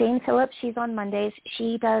 Jane Phillips, she's on Mondays.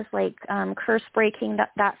 She does like curse breaking,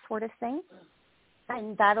 that sort of thing.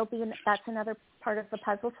 And that's another part of the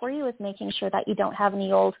puzzle for you, is making sure that you don't have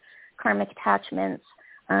any old karmic attachments,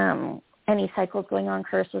 any cycles going on,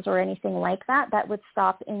 curses or anything like that. That would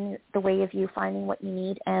stop in the way of you finding what you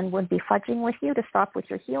need and would be fudging with you to stop with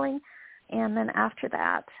your healing. And then after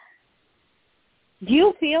that. Do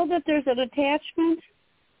you feel that there's an attachment?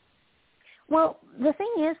 Well, the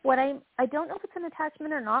thing is, I don't know if it's an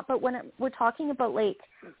attachment or not, but when we're talking about, like,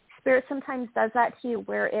 spirit sometimes does that to you,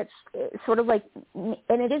 where it's sort of like, and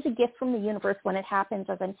it is a gift from the universe when it happens,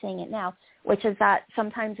 as I'm saying it now, which is that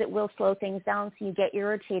sometimes it will slow things down so you get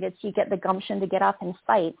irritated, so you get the gumption to get up and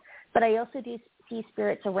fight. But I also do see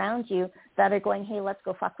spirits around you that are going, hey, let's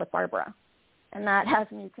go fuck with Barbara. And that has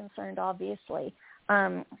me concerned, obviously.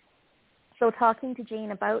 So talking to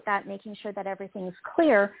Jane about that, making sure that everything's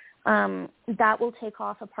clear, that will take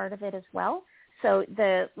off a part of it as well. So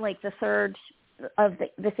the third of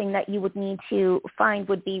the thing that you would need to find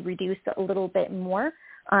would be reduced a little bit more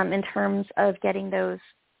in terms of getting those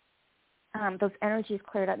energies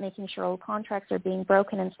cleared up, making sure old contracts are being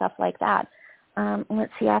broken and stuff like that.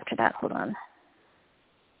 Let's see after that. Hold on.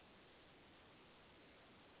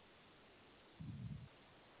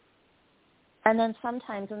 And then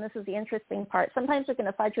sometimes, and this is the interesting part, sometimes they're going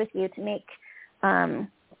to fudge with you to make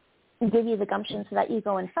give you the gumption so that you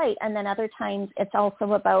go and fight. And then other times it's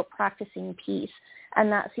also about practicing peace.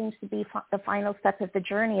 And that seems to be the final step of the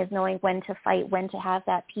journey, is knowing when to fight, when to have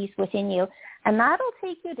that peace within you. And that'll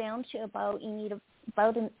take you down to about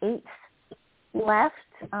an eighth left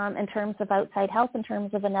in terms of outside help, in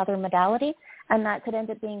terms of another modality. And that could end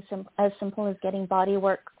up being as simple as getting body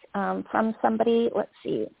work from somebody. Let's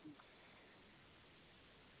see.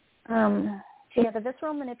 So the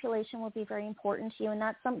visceral manipulation will be very important to you, and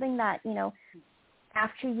that's something that,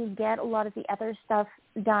 after you get a lot of the other stuff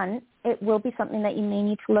done, it will be something that you may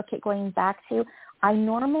need to look at going back to. I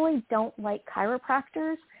normally don't like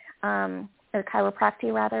chiropractors, or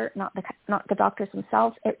chiropractic rather, not the doctors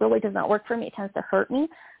themselves. It really does not work for me. It tends to hurt me,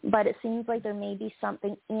 but it seems like there may be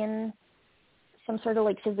something in some sort of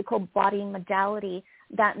like physical body modality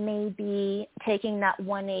that may be taking that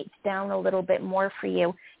 1/8 down a little bit more for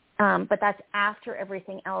you. But that's after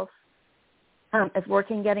everything else is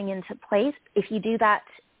working, getting into place. If you do that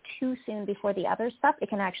too soon before the other stuff, it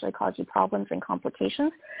can actually cause you problems and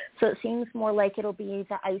complications. So it seems more like it'll be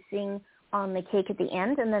the icing on the cake at the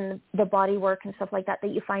end, and then the body work and stuff like that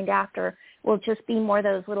you find after will just be more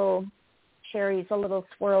those little cherries, the little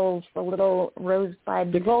swirls, the little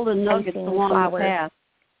rosebud, the golden nuggets along the path.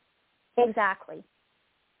 Exactly.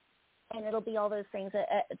 And it'll be all those things,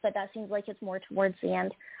 but that seems like it's more towards the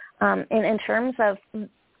end. And in terms of,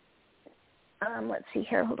 let's see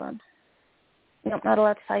here, hold on. Nope, not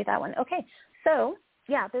allowed to tell you that one. Okay, so,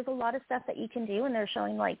 yeah, there's a lot of stuff that you can do, and they're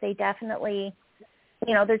showing like they definitely,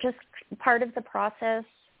 they're just part of the process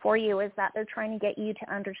for you, is that they're trying to get you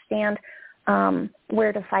to understand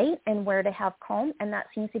where to fight and where to have calm, and that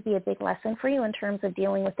seems to be a big lesson for you in terms of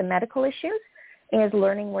dealing with the medical issues, is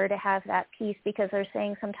learning where to have that peace, because they're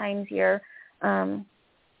saying sometimes you're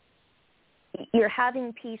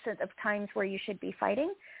having peace at times where you should be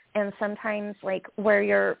fighting, and sometimes like where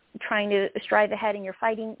you're trying to strive ahead and you're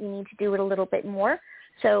fighting, you need to do it a little bit more.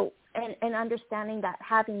 So, and understanding that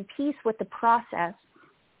having peace with the process,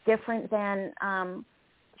 different than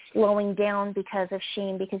slowing down because of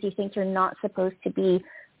shame, because you think you're not supposed to be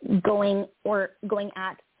going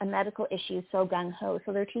at a medical issue so gung-ho.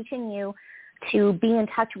 So they're teaching you to be in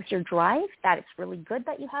touch with your drive, that it's really good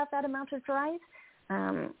that you have that amount of drive,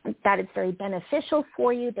 that it's very beneficial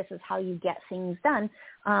for you. This is how you get things done,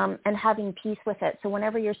 and having peace with it. So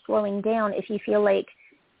whenever you're slowing down, if you feel like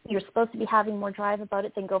you're supposed to be having more drive about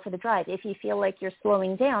it, then go for the drive. If you feel like you're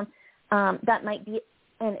slowing down, that might be,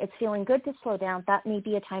 and it's feeling good to slow down, that may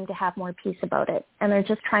be a time to have more peace about it. And they're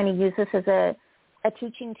just trying to use this as a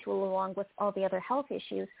teaching tool along with all the other health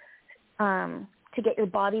issues, to get your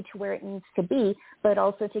body to where it needs to be, but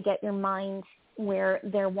also to get your mind where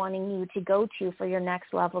they're wanting you to go to for your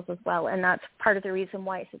next levels as well. And that's part of the reason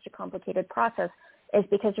why it's such a complicated process, is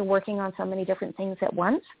because you're working on so many different things at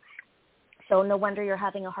once. So no wonder you're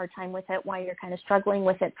having a hard time with it, why you're kind of struggling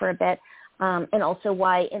with it for a bit, and also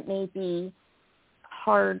why it may be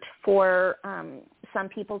hard for some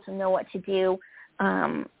people to know what to do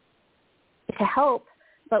to help.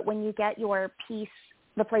 But when you get your peace,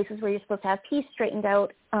 the places where you're supposed to have peace straightened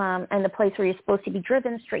out, and the place where you're supposed to be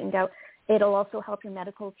driven straightened out, it'll also help your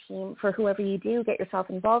medical team, for whoever you do get yourself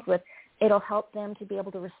involved with, it'll help them to be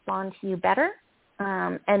able to respond to you better.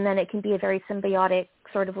 And then it can be a very symbiotic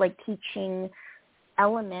sort of like teaching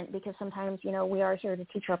element, because sometimes, we are here to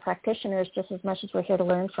teach our practitioners just as much as we're here to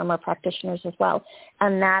learn from our practitioners as well.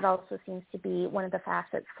 And that also seems to be one of the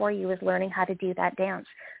facets for you, is learning how to do that dance.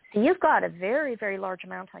 So you've got a very, very large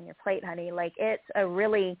amount on your plate, honey. Like, it's a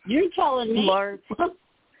really large,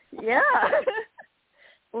 yeah,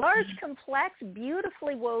 large, complex,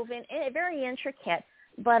 beautifully woven, very intricate.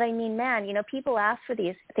 But I mean, man, people ask for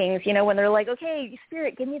these things, when they're like, okay,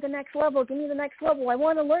 Spirit, give me the next level. I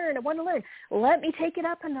want to learn. Let me take it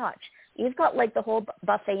up a notch. You've got like the whole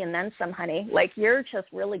buffet and then some, honey. Like, you're just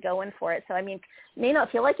really going for it. So, I mean, may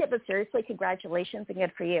not feel like it, but seriously, congratulations and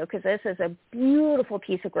good for you, because this is a beautiful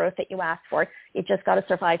piece of growth that you asked for. You just got to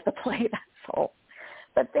survive the play, that's all.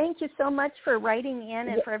 But thank you so much for writing in,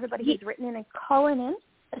 and for everybody who's written in and calling in.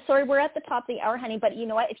 Sorry, we're at the top of the hour, honey, but you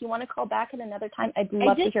know what? If you want to call back at another time, I'd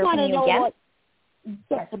love to hear from you again.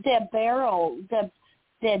 Yes, the barrel,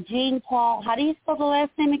 the Jean Paul, how do you spell the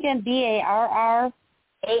last name again? Barral?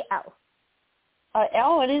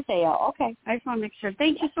 L, it is A-L. Okay, I just want to make sure.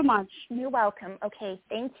 Thank you so much. You're welcome. Okay,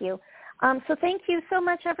 thank you. So thank you so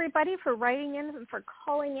much, everybody, for writing in and for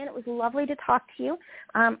calling in. It was lovely to talk to you.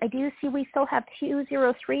 I do see we still have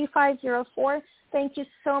 203-504. Thank you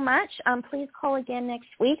so much. Please call again next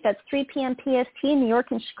week. That's 3 p.m. PST in New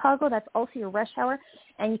York and Chicago. That's also your rush hour.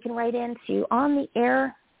 And you can write in to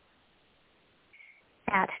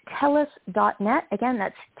at tellus.net. Again,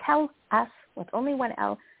 that's tell us with only one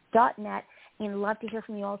L, .net. And love to hear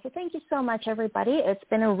from you all. So thank you so much, everybody. It's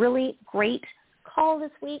been a really great call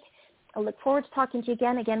this week. I look forward to talking to you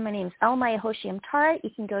again. Again, my name is Elle Tara. You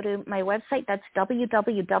can go to my website. That's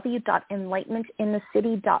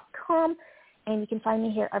www.enlightenmentinthecity.com. And you can find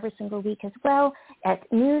me here every single week as well at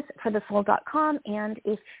newsforthesoul.com. And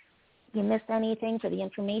if you missed anything for the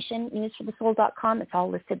information, newsforthesoul.com, it's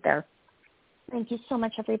all listed there. Thank you so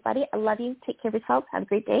much, everybody. I love you. Take care of yourself. Have a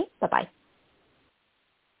great day. Bye-bye.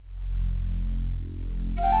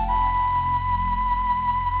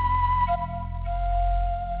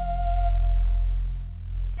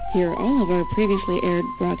 Hear all of our previously aired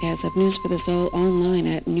broadcasts of News for the Soul online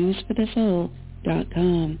at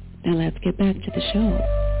newsforthesoul.com. Now let's get back to the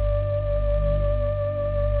show.